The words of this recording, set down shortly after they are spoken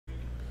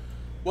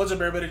What's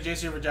up, everybody?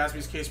 Jason here for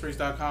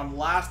JaspysCaseBreaks.com.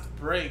 Last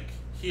break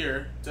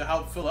here to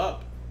help fill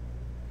up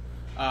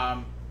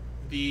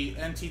the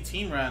NT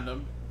Team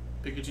Random,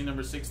 Pikachu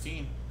number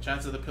 16.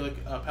 Chance of the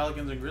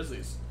Pelicans and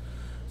Grizzlies.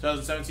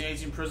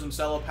 2017-18 Prizm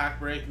Cello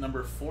Pack Break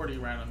number 40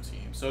 random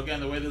team. So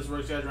again, the way this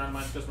works, guys,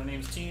 randomize customer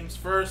names teams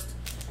first.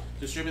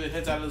 Distribute the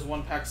hits out of this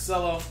one pack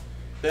Cello.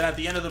 Then at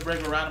the end of the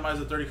break, we'll randomize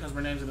the 30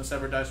 customer names in a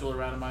separate dice roller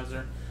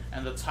randomizer.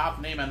 And the top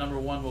name at number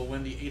 1 will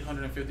win the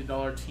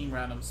 $850 team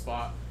random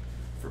spot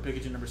for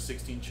Pikachu number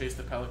 16, Chase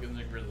the Pelicans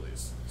and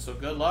Grizzlies. So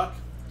good luck.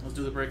 Let's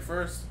do the break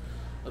first.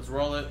 Let's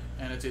roll it,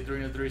 and it's a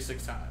 3 and 3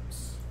 6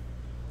 times.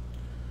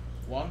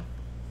 1,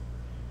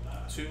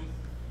 2,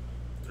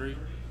 3,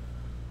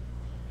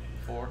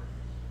 4,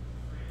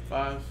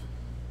 5,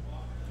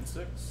 and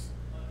 6.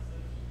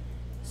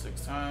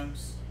 6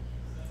 times.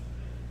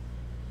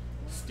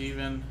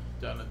 Steven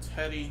down to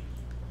Teddy.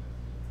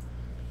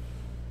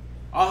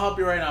 I'll help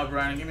you right now,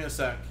 Brian. Give me a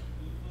sec.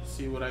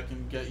 See what I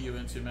can get you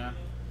into, man.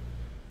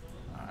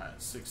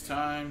 Alright, 6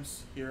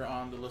 times here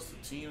on the list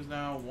of teams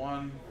now.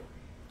 1,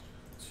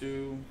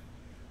 2,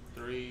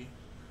 3,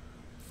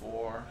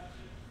 4,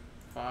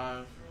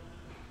 5,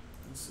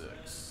 and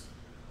 6.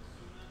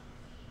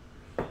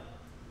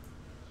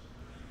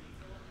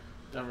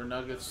 Denver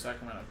Nuggets,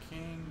 Sacramento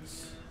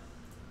Kings.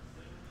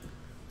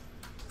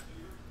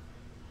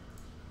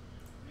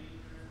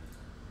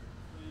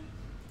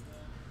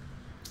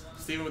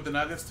 Steven with the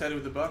Nuggets, Teddy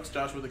with the Bucks,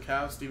 Joshua with the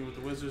Cavs, Steven with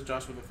the Wizards,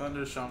 Joshua with the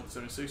Thunder, Sean with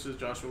the 76ers,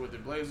 Joshua with the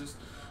Blazers,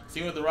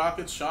 Steven with the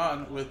Rockets,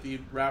 Sean with the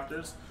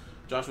Raptors,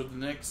 Joshua with the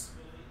Knicks,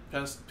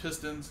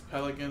 Pistons,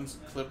 Pelicans,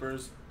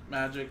 Clippers,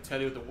 Magic,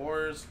 Teddy with the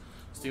Warriors,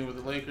 Steven with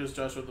the Lakers,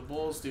 Joshua with the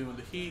Bulls, Steven with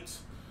the Heat,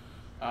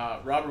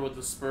 Robert with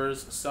the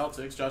Spurs,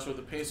 Celtics, Joshua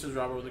with the Pacers,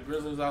 Robert with the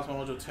Grizzlies, Last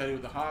Mojo, Teddy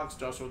with the Hawks,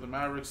 Joshua with the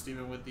Mavericks,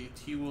 Steven with the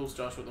T-Wolves,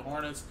 Joshua with the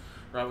Hornets,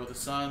 Robert with the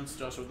Suns,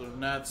 Joshua with the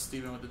Nets,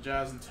 Steven with the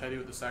Jazz, and Teddy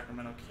with the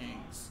Sacramento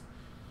Kings.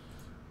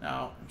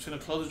 Now, I'm just going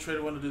to close the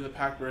trader window, do the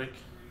pack break,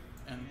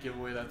 and give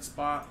away that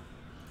spot.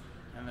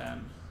 And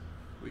then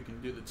we can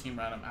do the team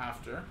random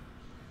after.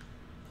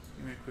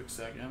 Give me a quick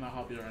second. I'll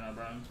help you right now,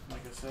 Brian.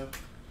 Like I said,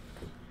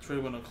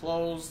 trade window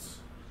closed.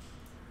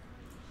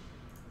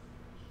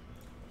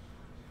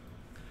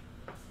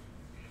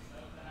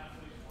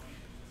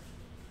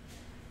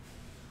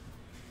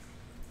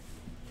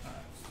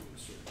 Alright, let's do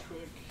this really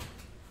quick.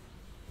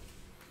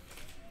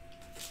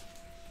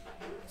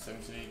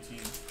 17-18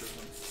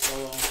 Prizm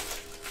Cello.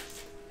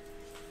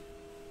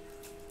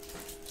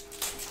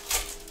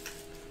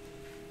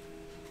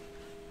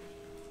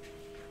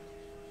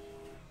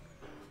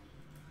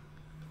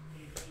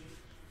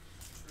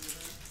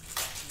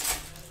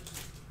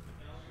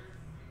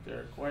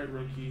 Derek White,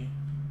 rookie.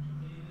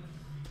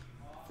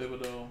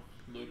 Thibodeau,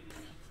 Luke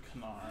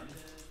Kennard.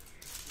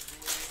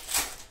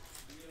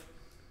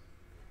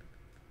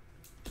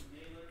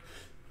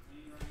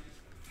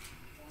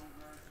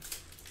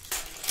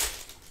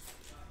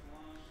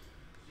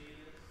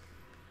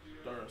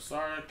 Dara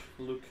Saric,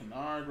 Luke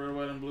Kennard, red,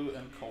 white, and blue,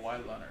 and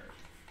Kawhi Leonard.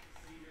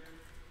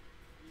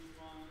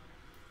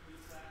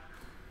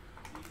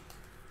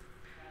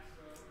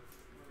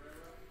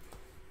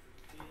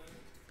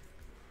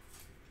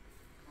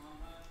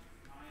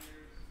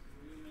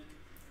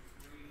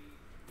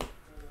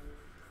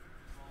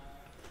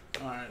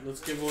 Alright, let's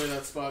give away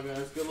that spot,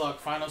 guys. Good luck.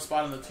 Final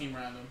spot in the team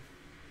random.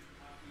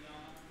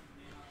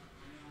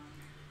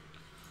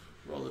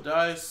 Roll the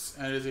dice,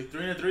 and it is a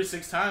 3 and 3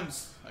 6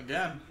 times.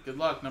 Again, good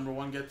luck. Number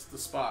 1 gets the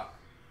spot.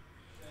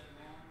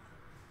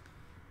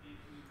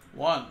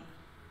 1,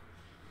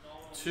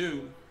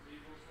 2,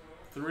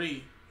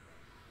 3,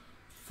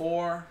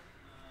 4,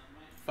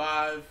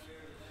 5,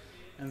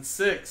 and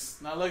 6.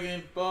 Not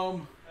looking.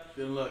 Boom.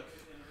 Didn't look.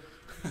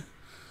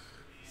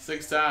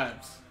 6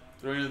 times.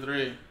 3 and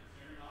 3.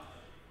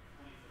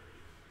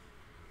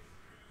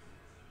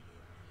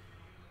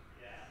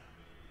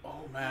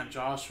 Oh man,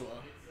 Joshua,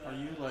 are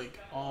you like,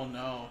 oh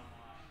no.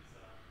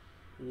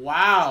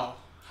 Wow,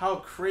 how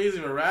crazy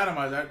of a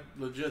randomizer. I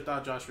legit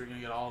thought Joshua were going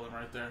to get all of them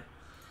right there.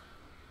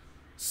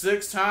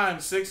 6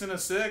 times, 6 and a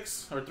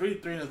 6, or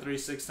 3 and a 3,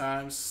 6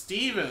 times.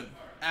 Steven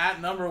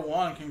at number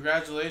 1,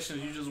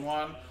 congratulations, you just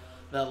won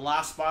that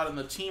last spot in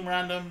the team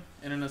random,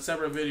 and in a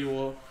separate video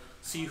we'll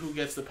see who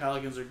gets the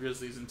Pelicans or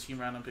Grizzlies in team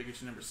random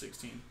Pikachu number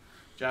 16.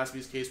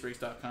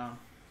 JaspysCaseBreaks.com.